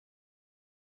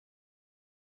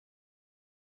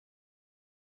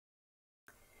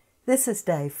This is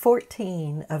day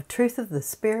 14 of Truth of the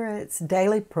Spirit's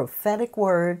daily prophetic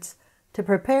words to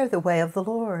prepare the way of the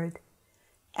Lord.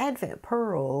 Advent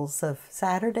Pearls of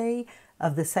Saturday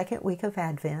of the second week of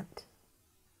Advent.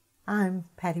 I'm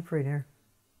Patty Bruner.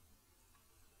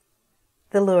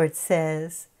 The Lord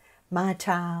says, "My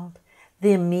child,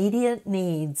 the immediate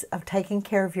needs of taking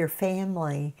care of your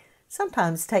family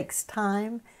sometimes takes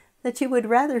time that you would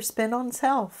rather spend on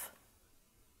self.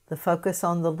 The focus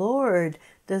on the Lord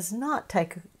does not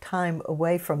take time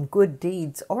away from good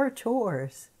deeds or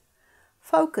chores.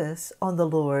 Focus on the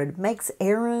Lord makes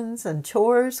errands and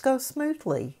chores go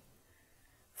smoothly.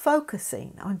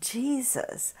 Focusing on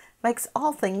Jesus makes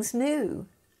all things new.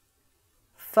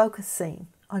 Focusing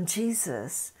on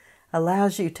Jesus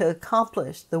allows you to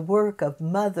accomplish the work of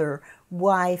mother,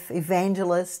 wife,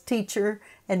 evangelist, teacher,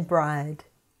 and bride.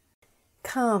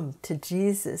 Come to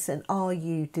Jesus in all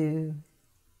you do.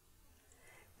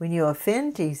 When you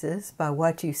offend Jesus by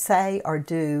what you say or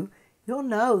do, you'll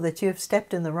know that you have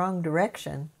stepped in the wrong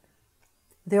direction.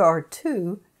 There are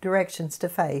two directions to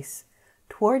face,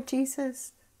 toward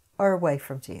Jesus or away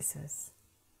from Jesus.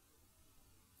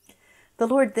 The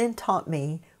Lord then taught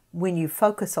me when you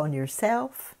focus on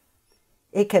yourself,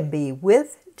 it can be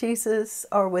with Jesus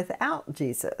or without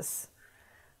Jesus.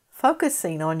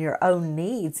 Focusing on your own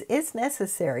needs is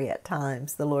necessary at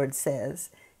times, the Lord says.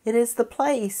 It is the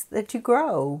place that you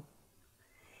grow.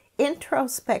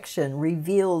 Introspection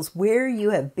reveals where you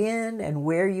have been and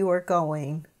where you are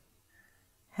going.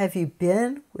 Have you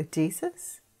been with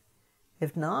Jesus?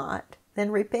 If not,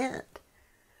 then repent.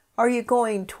 Are you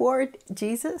going toward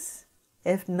Jesus?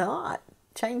 If not,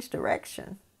 change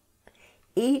direction.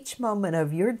 Each moment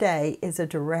of your day is a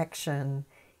direction.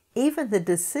 Even the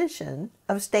decision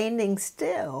of standing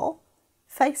still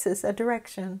faces a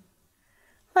direction.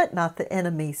 Let not the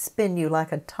enemy spin you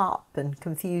like a top and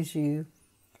confuse you.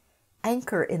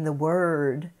 Anchor in the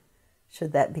Word,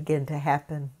 should that begin to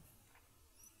happen.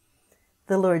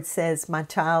 The Lord says, "My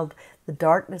child, the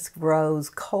darkness grows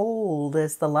cold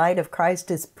as the light of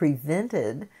Christ is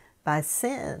prevented by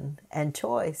sin and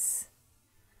choice.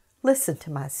 Listen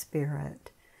to my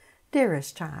spirit.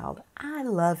 Dearest child, I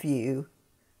love you.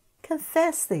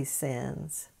 Confess these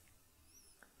sins.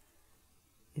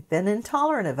 You've been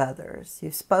intolerant of others. You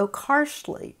spoke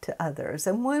harshly to others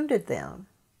and wounded them.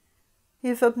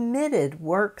 You've omitted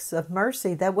works of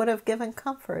mercy that would have given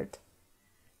comfort.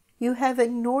 You have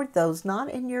ignored those not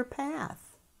in your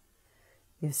path.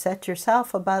 You've set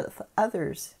yourself above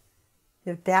others.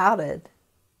 You've doubted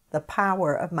the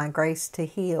power of my grace to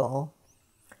heal.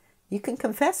 You can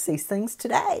confess these things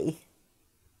today.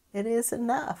 It is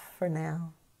enough for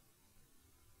now."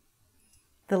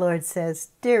 The Lord says,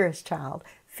 "Dearest child,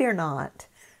 fear not.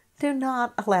 Do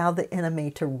not allow the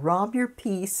enemy to rob your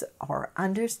peace or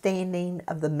understanding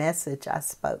of the message I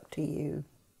spoke to you.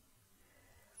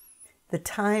 The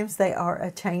times they are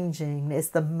a-changing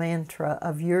is the mantra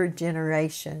of your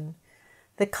generation.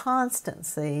 The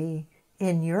constancy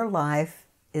in your life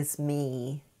is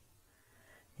me.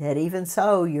 Yet even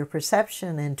so, your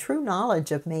perception and true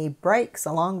knowledge of me breaks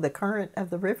along the current of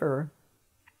the river."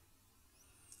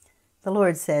 The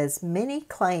Lord says, "Many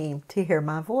claim to hear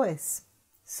my voice.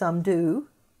 Some do.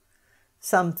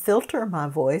 Some filter my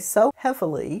voice so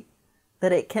heavily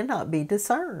that it cannot be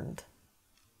discerned.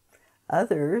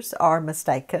 Others are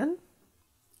mistaken.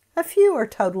 A few are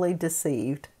totally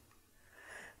deceived.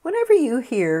 Whenever you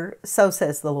hear, 'So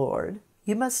says the Lord,'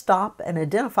 you must stop and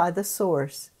identify the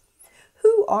source.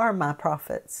 Who are my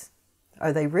prophets?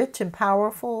 Are they rich and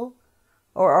powerful,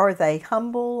 or are they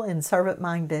humble and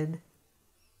servant-minded?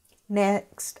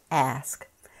 Next, ask,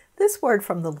 this word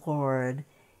from the Lord,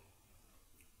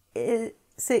 is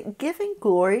it giving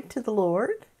glory to the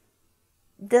Lord?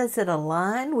 Does it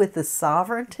align with the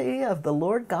sovereignty of the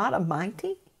Lord God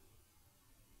Almighty?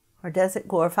 Or does it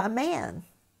glorify man?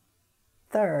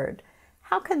 Third,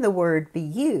 how can the word be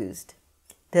used?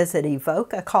 Does it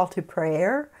evoke a call to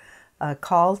prayer, a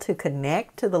call to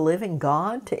connect to the living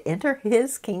God, to enter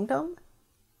His kingdom?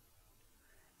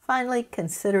 Finally,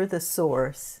 consider the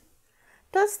source.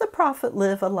 Does the prophet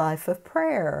live a life of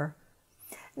prayer?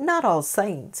 Not all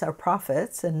saints are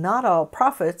prophets, and not all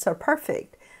prophets are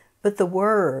perfect, but the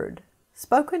word,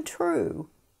 spoken true,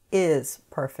 is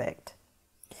perfect.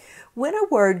 When a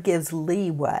word gives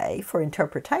leeway for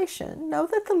interpretation, know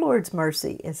that the Lord's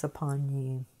mercy is upon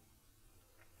you."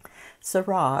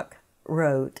 Sirach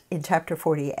wrote in chapter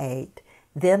 48,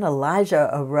 "Then Elijah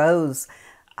arose,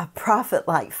 a prophet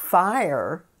like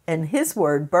fire, and his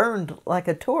word burned like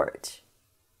a torch."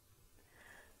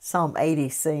 Psalm 80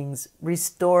 sings,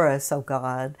 "Restore us, O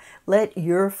God, let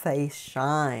your face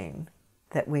shine.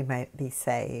 that we might be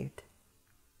saved.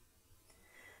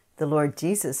 The Lord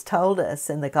Jesus told us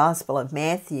in the Gospel of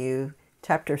Matthew,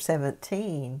 chapter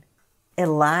 17,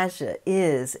 Elijah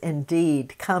is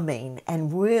indeed coming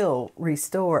and will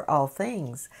restore all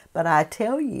things. But I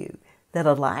tell you that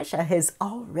Elijah has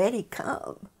already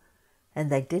come, and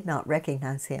they did not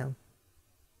recognize him.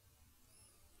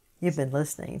 You've been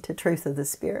listening to Truth of the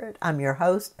Spirit. I'm your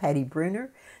host, Patty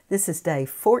Bruner. This is day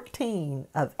 14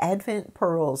 of Advent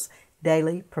Pearls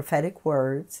Daily Prophetic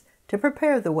Words to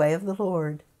prepare the way of the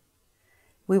Lord.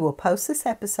 We will post this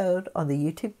episode on the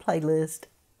YouTube playlist,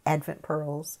 Advent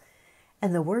Pearls,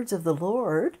 and the words of the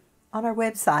Lord on our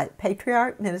website,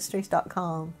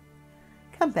 patriarchministries.com.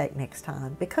 Come back next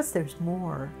time, because there's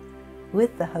more.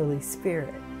 With the Holy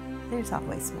Spirit, there's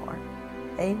always more.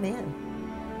 Amen.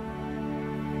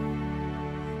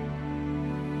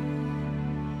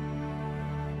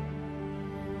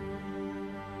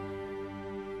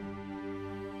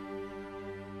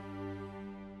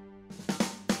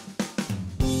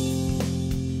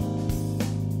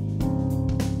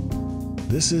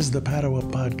 This is the Padua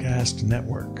Podcast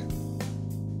Network.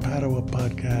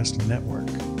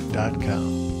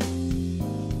 PaduaPodcastNetwork.com.